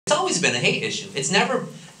It's always been a hate issue. It's never,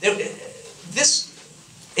 it's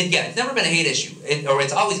never been a hate issue, or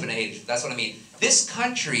it's always been a hate issue. That's what I mean. This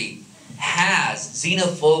country has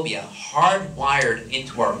xenophobia hardwired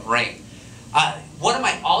into our brain. One of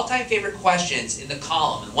my all-time favorite questions in the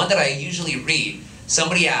column, and one that I usually read,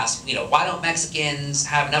 somebody asked, why don't Mexicans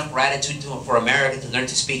have enough gratitude for America to learn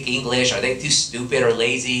to speak English? Are they too stupid or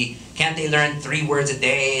lazy? Can't they learn 3 words a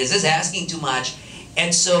day? Is this asking too much?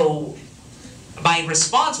 And so my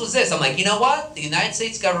response was this. I'm like, you know what? The United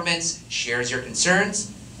States government shares your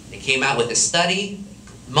concerns. They came out with a study,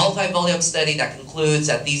 multi-volume study that concludes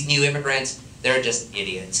that these new immigrants, they're just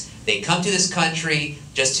idiots. They come to this country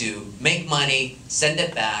just to make money, send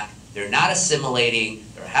it back. They're not assimilating.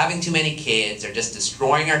 They're having too many kids. They're just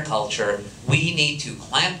destroying our culture. We need to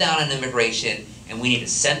clamp down on immigration, and we need to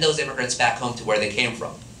send those immigrants back home to where they came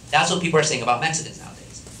from. That's what people are saying about Mexicans nowadays.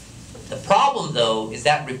 The problem, though, is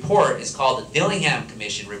that report is called the Dillingham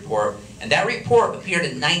Commission report, and that report appeared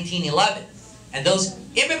in 1911. And those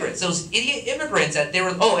immigrants, those idiot immigrants that they were,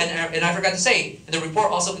 and I forgot to say, the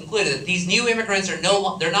report also concluded that these new immigrants they're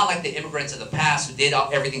not like the immigrants of the past who did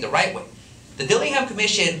everything the right way. The Dillingham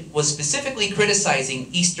Commission was specifically criticizing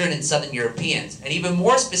Eastern and Southern Europeans, and even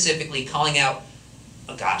more specifically calling out,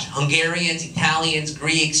 Hungarians, Italians,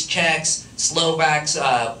 Greeks, Czechs, Slovaks,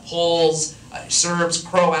 Poles, Serbs,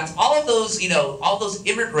 Croats, all of those, all those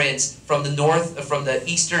immigrants from the north, from the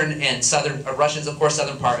Eastern and Southern, Russians, of course,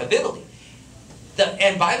 southern part of Italy.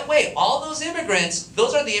 And by the way, all those immigrants,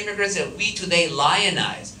 those are the immigrants that we today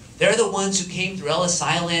lionize. They're the ones who came through Ellis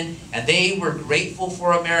Island, and they were grateful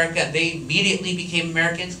for America, and they immediately became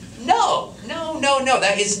Americans. No.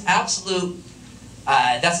 That is absolute,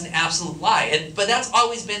 that's an absolute lie. But that's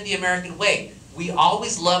always been the American way. We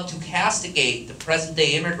always love to castigate the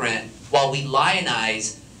present-day immigrant while we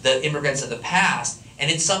lionize the immigrants of the past.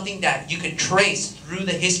 And it's something that you could trace through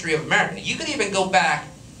the history of America. You could even go back,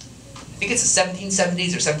 I think it's the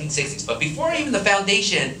 1770s or 1760s, but before even the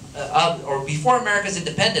foundation or before America's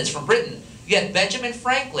independence from Britain, you had Benjamin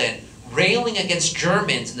Franklin railing against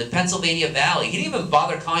Germans in the Pennsylvania Valley. He didn't even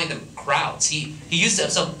bother calling them Krauts. He used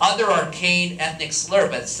some other arcane ethnic slur,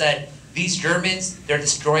 but said, these Germans, they're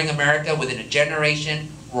destroying America. Within a generation,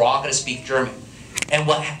 we're all going to speak German. And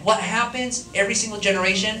what happens every single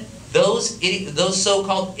generation? Those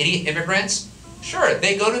so-called idiot immigrants, sure,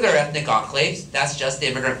 they go to their ethnic enclaves. That's just the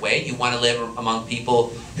immigrant way. You want to live among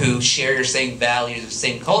people who share your same values, the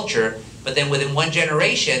same culture. But then within one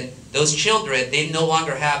generation, those children, they no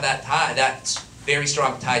longer have that tie, that very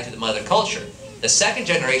strong tie to the mother culture. The second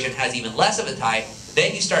generation has even less of a tie.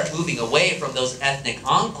 Then you start moving away from those ethnic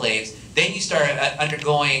enclaves. Then you start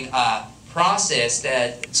undergoing a process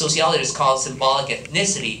that sociologists call symbolic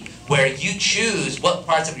ethnicity, where you choose what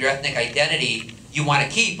parts of your ethnic identity you want to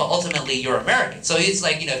keep, but ultimately you're American. So it's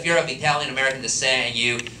like, if you're of Italian-American descent and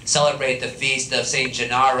you celebrate the feast of St.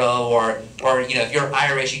 Gennaro, or if you're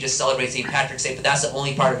Irish, you just celebrate St. Patrick's Day, but that's the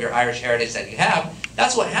only part of your Irish heritage that you have,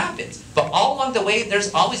 that's what happens. But all along the way,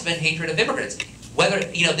 there's always been hatred of immigrants. Whether,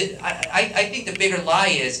 I think the bigger lie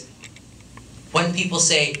is when people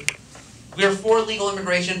say, we're for legal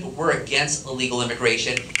immigration, but we're against illegal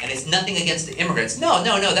immigration, and it's nothing against the immigrants. No,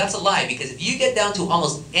 that's a lie, because if you get down to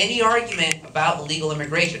almost any argument about illegal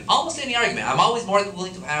immigration, almost any argument, I'm always more than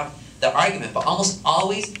willing to have the argument, but almost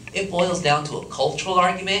always it boils down to a cultural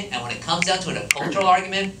argument, and when it comes down to a cultural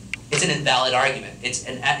argument, it's an invalid argument. It's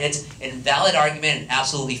an invalid argument and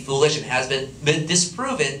absolutely foolish, and has been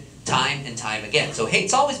disproven time and time again. So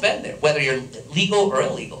hate's always been there, whether you're legal or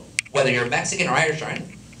illegal, whether you're Mexican or Irish or anything.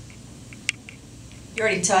 You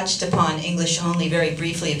already touched upon English only very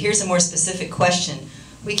briefly. Here's a more specific question.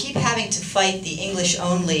 We keep having to fight the English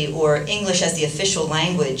only, or English as the official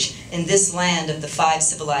language, in this land of the 5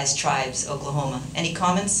 civilized tribes, Oklahoma. Any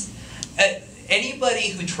comments?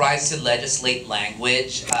 Anybody who tries to legislate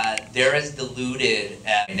language, they're as deluded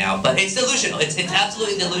now, but it's delusional. It's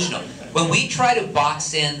absolutely delusional. When we try to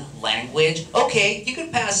box in language, okay, you can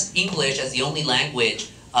pass English as the only language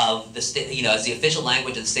of the state, as the official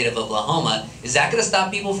language of the state of Oklahoma. Is that going to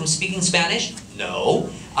stop people from speaking Spanish? No.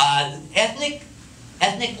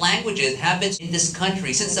 Ethnic languages have been in this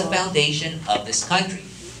country since the foundation of this country.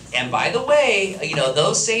 And by the way,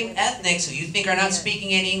 those same ethnics who you think are not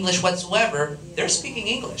speaking any English whatsoever, they're speaking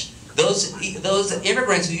English. Those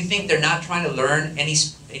immigrants who you think they're not trying to learn any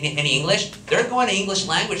English, they're going to English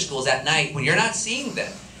language schools at night when you're not seeing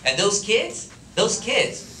them. And those kids,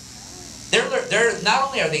 they're not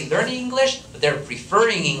only are they learning English, but they're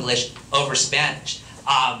preferring English over Spanish.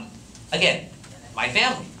 Again, my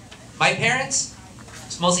family, my parents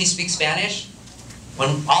mostly speak Spanish.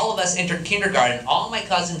 When all of us entered kindergarten, all my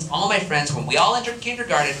cousins, all my friends, when we all entered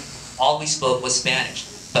kindergarten, all we spoke was Spanish.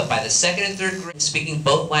 But by the second and third grade, speaking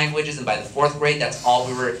both languages, and by the fourth grade, that's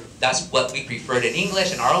what we preferred in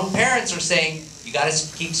English. And our own parents are saying, you gotta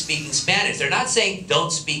keep speaking Spanish. They're not saying,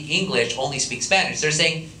 don't speak English, only speak Spanish. They're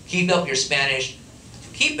saying, keep up your Spanish,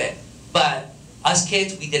 keep it. But us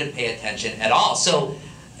kids, we didn't pay attention at all. So,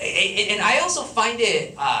 and I also find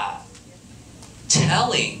it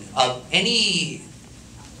telling of any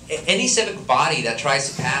civic body that tries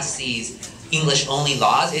to pass these English-only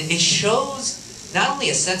laws. It shows not only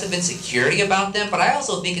a sense of insecurity about them, but I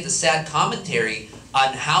also think it's a sad commentary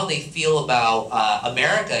on how they feel about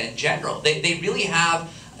America in general. They really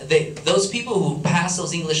have, those people who pass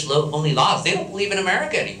those English-only laws, they don't believe in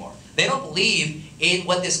America anymore. They don't believe in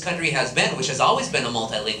what this country has been, which has always been a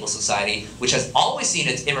multilingual society, which has always seen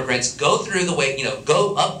its immigrants go through the way,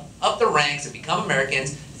 go up the ranks and become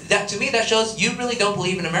Americans. That, to me, that shows you really don't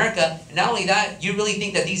believe in America. And not only that, you really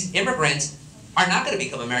think that these immigrants are not going to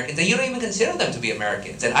become Americans, and you don't even consider them to be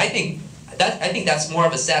Americans. And I think that's more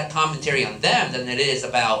of a sad commentary on them than it is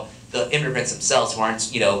about the immigrants themselves who aren't,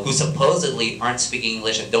 who supposedly aren't speaking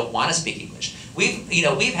English and don't want to speak English.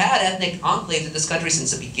 We've had ethnic enclaves in this country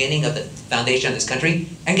since the beginning of the foundation of this country,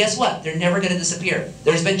 and guess what? They're never going to disappear.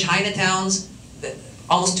 There's been Chinatowns that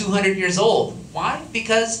almost 200 years old. Why?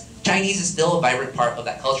 Because Chinese is still a vibrant part of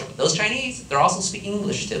that culture. But those Chinese, they're also speaking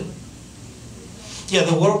English too. Yeah,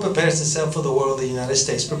 the world prepares itself for the world. The United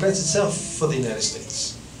States prepares itself for the United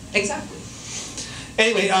States. Exactly.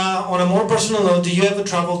 Anyway, on a more personal note, do you ever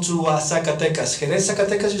travel to Zacatecas? Jerez,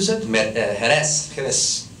 Zacatecas, you said? Jerez.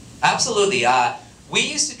 Jerez. Absolutely. We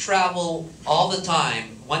used to travel all the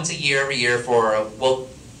time, once a year, every year for,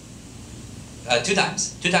 two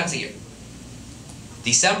times a year.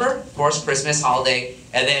 December, of course, Christmas holiday,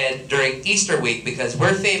 and then during Easter week, because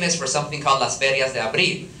we're famous for something called Las Ferias de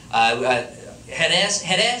Abril.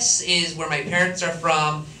 Jerez is where my parents are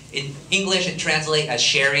from. In English, it translates as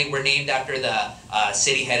sherry. We're named after the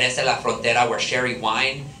city Jerez de la Frontera, where sherry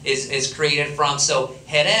wine is created from. So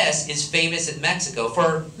Jerez is famous in Mexico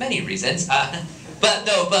for many reasons. But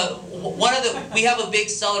we have a big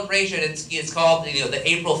celebration. It's called the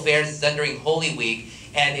April Fairs. It's done during Holy Week,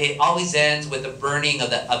 and it always ends with the burning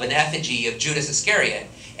of an effigy of Judas Iscariot.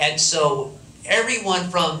 And so a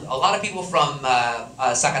lot of people from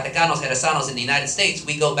Zacatecanos, Jerezanos in the United States,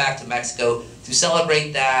 we go back to Mexico to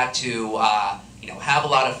celebrate that, to have a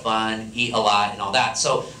lot of fun, eat a lot, and all that.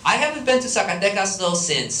 So I haven't been to Zacatecas though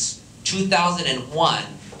since 2001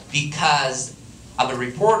 because I'm a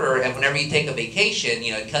reporter, and whenever you take a vacation,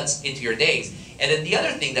 it cuts into your days. And then the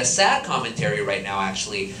other thing, the sad commentary right now,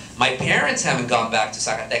 actually, my parents haven't gone back to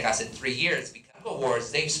Zacatecas in 3 years.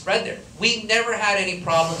 Wars, they've spread there. We never had any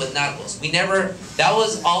problem with narcos. That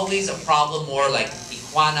was always a problem more like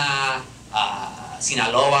Tijuana,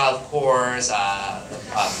 Sinaloa, of course,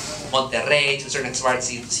 Monterrey, to a certain extent,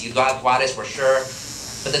 Ciudad Juarez for sure.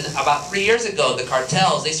 But then about 3 years ago, the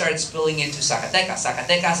cartels, they started spilling into Zacatecas.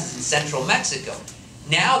 Zacatecas is in central Mexico.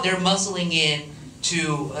 Now they're muscling in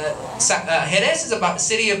to, Jerez is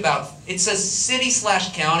it's a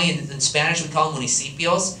city/county, in Spanish we call them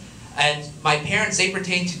municipios. And my parents, they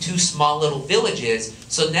pertain to 2 small little villages.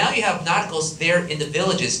 So now you have narcos there in the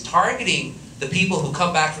villages targeting the people who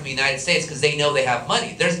come back from the United States because they know they have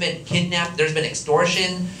money. There's been there's been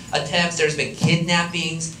extortion attempts, there's been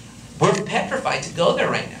kidnappings. We're petrified to go there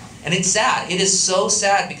right now. And it's sad. It is so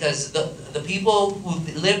sad because the people who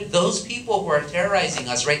live, those people who are terrorizing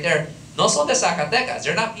us right there, no son de Zacatecas.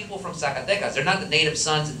 They're not people from Zacatecas. They're not the native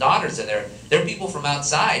sons and daughters of there. They're people from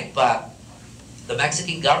outside. But the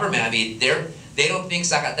Mexican government, they don't think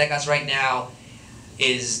Zacatecas right now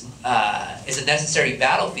is a necessary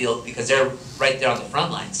battlefield because they're right there on the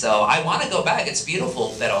front line. So I want to go back. It's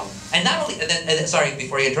beautiful, pero sorry,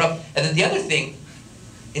 before you interrupt. And then the other thing,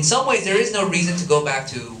 in some ways, there is no reason to go back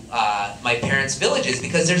to my parents' villages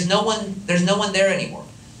because there's no one there anymore.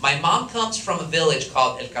 My mom comes from a village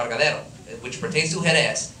called El Cargadero, which pertains to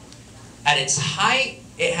Jerez. At its height,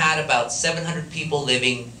 it had about 700 people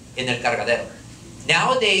living in El Cargadero.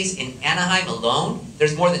 Nowadays, in Anaheim alone,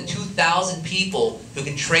 there's more than 2,000 people who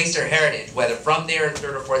can trace their heritage, whether from their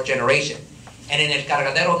 3rd or 4th generation. And in El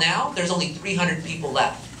Cargadero now, there's only 300 people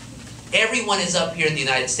left. Everyone is up here in the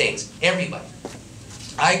United States. Everybody.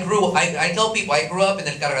 I tell people I grew up in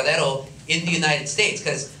El Cargadero in the United States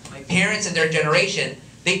because my parents and their generation,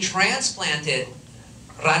 they transplanted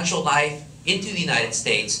rancho life into the United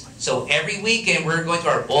States. So every weekend we're going to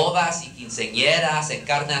our bodas y quinceañeras and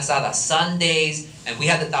carne asada Sundays, and we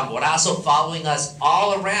had the tamborazo following us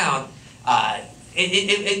all around.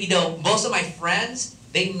 Most of my friends,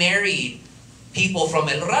 they married people from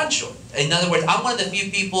El Rancho. In other words, I'm one of the few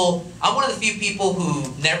people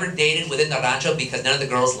who never dated within the rancho because none of the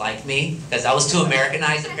girls liked me, because I was too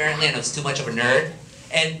Americanized apparently and I was too much of a nerd.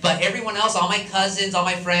 But everyone else, all my cousins, all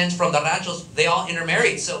my friends from the ranchos, they all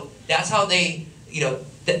intermarried. So that's how they,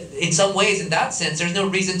 in some ways, in that sense, there's no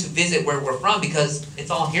reason to visit where we're from because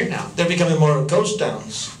it's all here now. They're becoming more ghost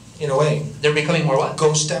towns, in a way. They're becoming more what?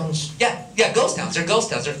 Ghost towns? Yeah, ghost towns. They're ghost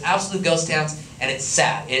towns. They're absolute ghost towns, and it's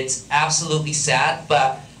sad. It's absolutely sad,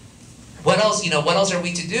 but what else are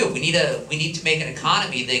we to do? We need to make an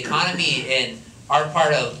economy. The economy in our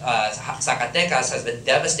part of Zacatecas has been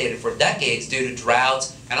devastated for decades due to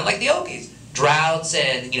droughts, kind of like the Okies. Droughts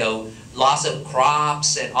and, loss of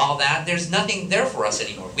crops and all that. There's nothing there for us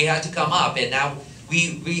anymore. We had to come up, and now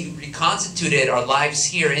we reconstituted our lives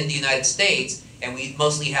here in the United States, and we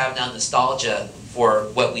mostly have now nostalgia for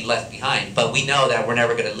what we left behind. But we know that we're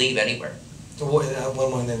never going to leave anywhere.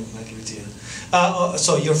 One more, and then I'll give it to you.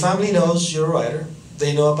 So your family knows you're a writer.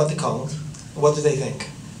 They know about the column. What do they think?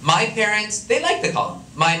 My parents, they like the column.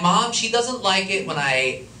 My mom, she doesn't like it when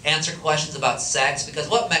I answer questions about sex, because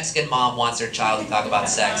what Mexican mom wants their child to talk about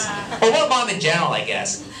sex? Or what mom in general, I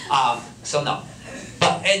guess. So no.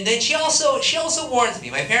 And then she also warns me.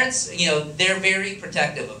 My parents, they're very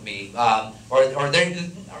protective of me. Or they're,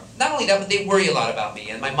 not only that, but they worry a lot about me.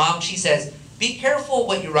 And my mom, she says, be careful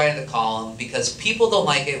what you write in the column, because people don't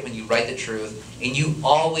like it when you write the truth, and you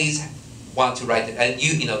always want to write and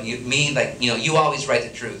you always write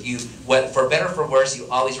the truth. For better or for worse, you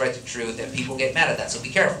always write the truth, and people get mad at that, so be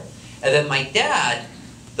careful. And then my dad,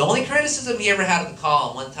 the only criticism he ever had of the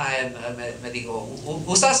column, one time, me dijo,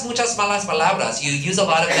 usas muchas malas palabras, you use a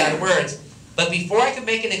lot of bad words. But before I could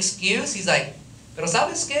make an excuse, he's like, pero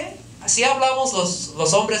sabes qué? Así hablamos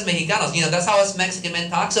los hombres mexicanos. That's how us Mexican men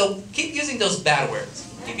talk, so keep using those bad words.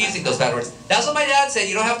 Keep using those bad words. That's what my dad said.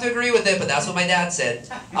 You don't have to agree with it, but that's what my dad said.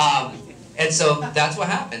 And so that's what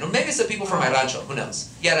happened. Or maybe it's the people from my rancho, who knows?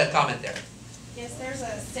 You had a comment there. Yes, there's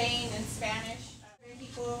a saying in Spanish,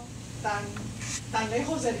 México tan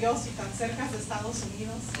lejos de Dios y tan cerca de Estados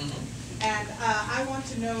Unidos. And I want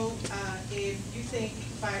to know if you think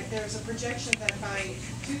there's a projection that by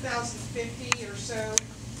 2050 or so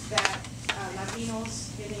that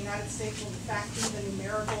Latinos in the United States will in fact be the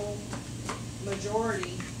numerical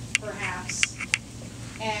majority, perhaps,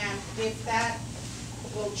 and if that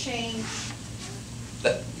will change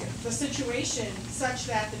the situation such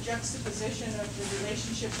that the juxtaposition of the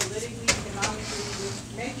relationship politically, economically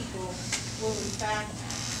with Mexico will in fact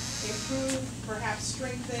improve, perhaps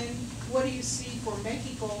strengthen. What do you see for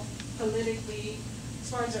Mexico politically, as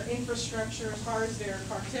far as their infrastructure, as far as their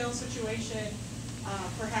cartel situation,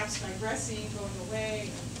 perhaps digressing, going away,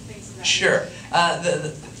 things of that Sure.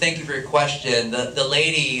 Thank you for your question. The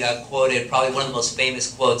lady quoted probably one of the most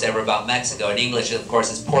famous quotes ever about Mexico. In English, of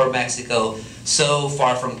course, is poor Mexico, so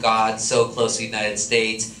far from God, so close to the United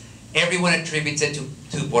States. Everyone attributes it to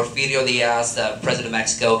Porfirio Diaz, the president of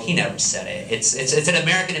Mexico. He never said it. It's an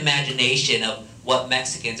American imagination of what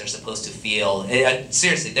Mexicans are supposed to feel.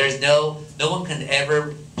 Seriously, there's no one can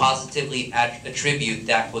ever positively attribute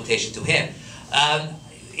that quotation to him.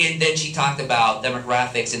 And then she talked about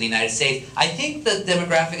demographics in the United States. I think the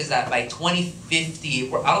demographic is that by 2050,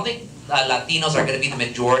 I don't think Latinos are going to be the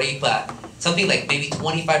majority, but something like maybe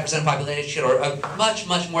 25% of the population, or a much,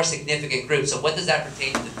 much more significant group. So what does that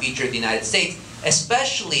pertain to the future of the United States,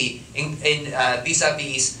 especially in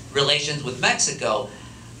vis-a-vis relations with Mexico?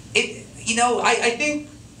 I think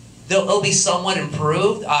it'll be somewhat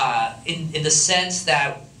improved in the sense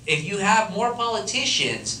that if you have more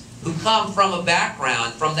politicians who come from a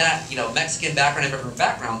background, from that Mexican background, immigrant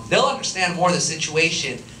background, they'll understand more the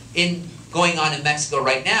situation going on in Mexico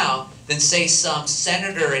right now than say some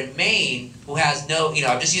senator in Maine who has no,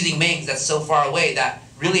 I'm just using Maine because that's so far away, that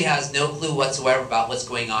really has no clue whatsoever about what's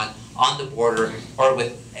going on the border or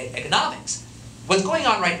with economics. What's going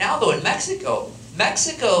on right now though in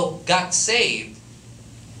Mexico got saved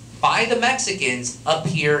by the Mexicans up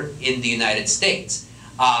here in the United States.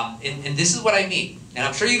 And this is what I mean. And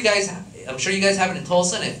I'm sure you guys have it in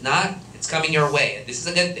Tulsa, and if not, it's coming your way. This is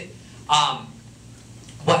a good thing.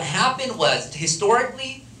 What happened was,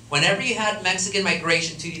 historically, whenever you had Mexican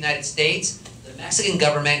migration to the United States, the Mexican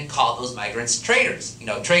government called those migrants traitors.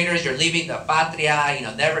 Traitors, you're leaving the patria,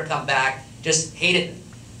 never come back, just hated them.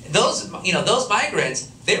 Those migrants,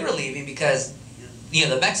 they were leaving because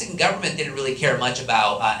the Mexican government didn't really care much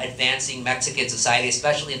about advancing Mexican society,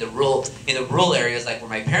 especially in the rural areas like where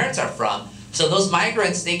my parents are from. So those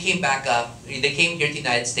migrants, they came back up, they came here to the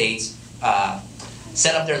United States,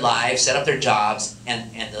 set up their lives, set up their jobs,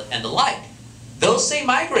 and the like. Those same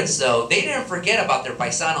migrants, though, they didn't forget about their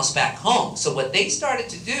paisanos back home. So what they started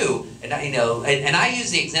to do, and I use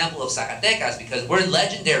the example of Zacatecas because we're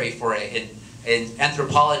legendary for it in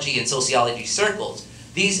anthropology and sociology circles.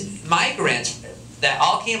 These migrants that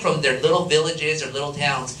all came from their little villages or little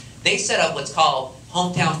towns, they set up what's called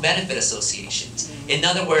hometown benefit associations. In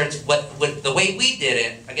other words, the way we did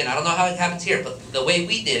it, again, I don't know how it happens here, but the way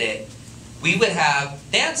we did it, we would have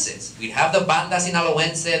dances. We'd have the banda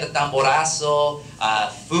sinaloense, the tamborazo,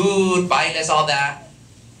 food, bailes, all that.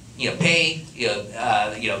 Pay,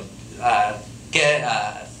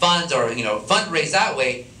 get funds or fundraise that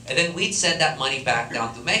way, and then we'd send that money back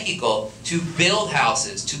down to Mexico to build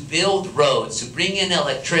houses, to build roads, to bring in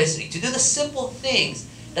electricity, to do the simple things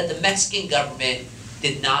that the Mexican government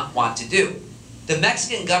did not want to do. The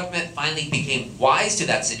Mexican government finally became wise to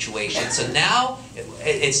that situation. So now,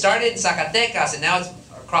 it started in Zacatecas, and now it's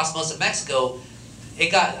across most of Mexico. It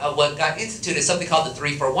got what got instituted is something called the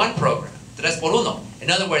 3-for-1 program, 3-por-1. In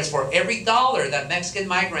other words, for every dollar that Mexican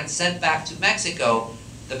migrants sent back to Mexico,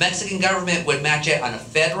 the Mexican government would match it on a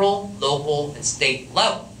federal, local, and state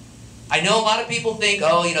level. I know a lot of people think,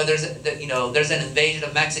 oh, there's an invasion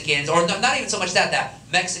of Mexicans, or not even so much that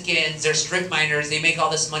Mexicans, they're strip miners, they make all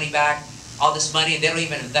this money back. All this money, and they don't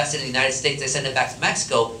even invest it in the United States, they send it back to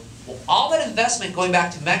Mexico. Well, all that investment going back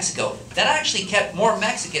to Mexico, that actually kept more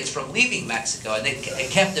Mexicans from leaving Mexico, and it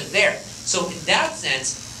kept them there. So in that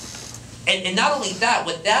sense, and not only that,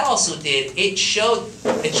 what that also did, it showed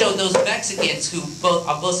those Mexicans who,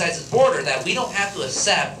 on both sides of the border, that we don't have to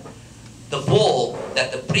accept the bull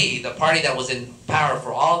that the PRI, the party that was in power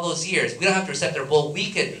for all those years, we don't have to accept their bull, we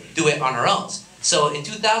could do it on our own. So in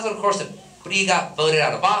 2000, of course, the PRI got voted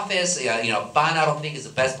out of office. PAN, I don't think is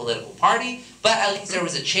the best political party, but at least there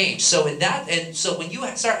was a change. So so when you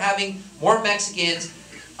start having more Mexicans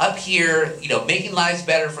up here, making lives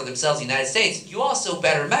better for themselves in the United States, you also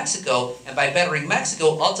better Mexico, and by bettering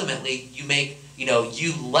Mexico, ultimately you make,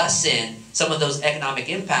 you lessen some of those economic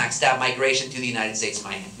impacts that migration to the United States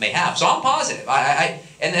may have. So I'm positive.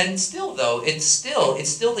 And then still though, it's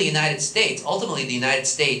still the United States. Ultimately, the United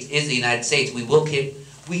States is the United States. We will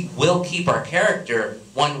keep our character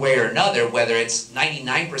one way or another, whether it's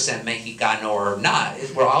 99% Mexicano or not.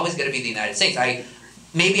 We're always going to be the United States.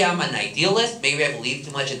 Maybe I'm an idealist, maybe I believe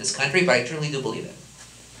too much in this country, but I truly do believe it.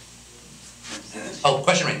 Oh,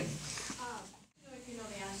 question right. I don't know if you know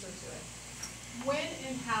the answer to it. When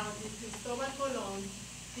and how did Cristobal Colon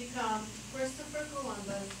become Christopher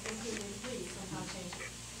Columbus and Human Fleet? Somehow change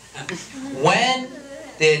it. When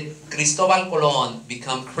did Cristobal Colon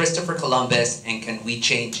become Christopher Columbus, and can we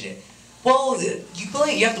change it? Well,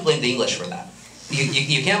 you have to blame the English for that.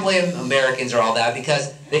 You can't blame Americans or all that,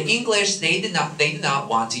 because the English, they did not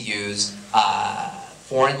want to use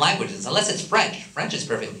foreign languages, unless it's French. French is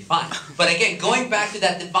perfectly fine. But again, going back to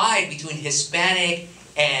that divide between Hispanic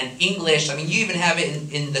and English, I mean, you even have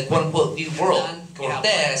it in the quote-unquote New World.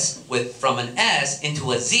 Cortes from an S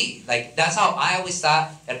into a Z. Like, that's how I always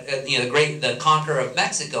thought, the conqueror of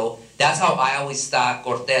Mexico, that's how I always thought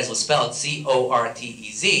Cortes was spelled,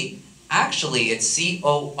 C-O-R-T-E-Z. Actually, it's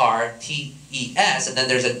C-O-R-T-E-S, and then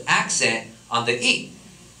there's an accent on the E.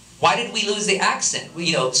 Why did we lose the accent?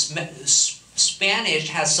 Spanish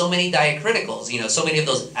has so many diacriticals, so many of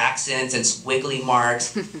those accents and squiggly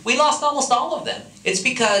marks. We lost almost all of them. It's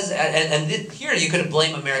because, here you could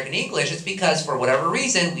blame American English, it's because for whatever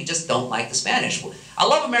reason, we just don't like the Spanish. I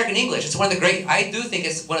love American English. It's I do think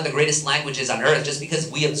it's one of the greatest languages on earth, just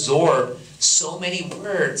because we absorb so many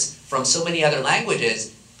words from so many other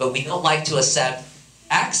languages, but we don't like to accept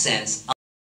accents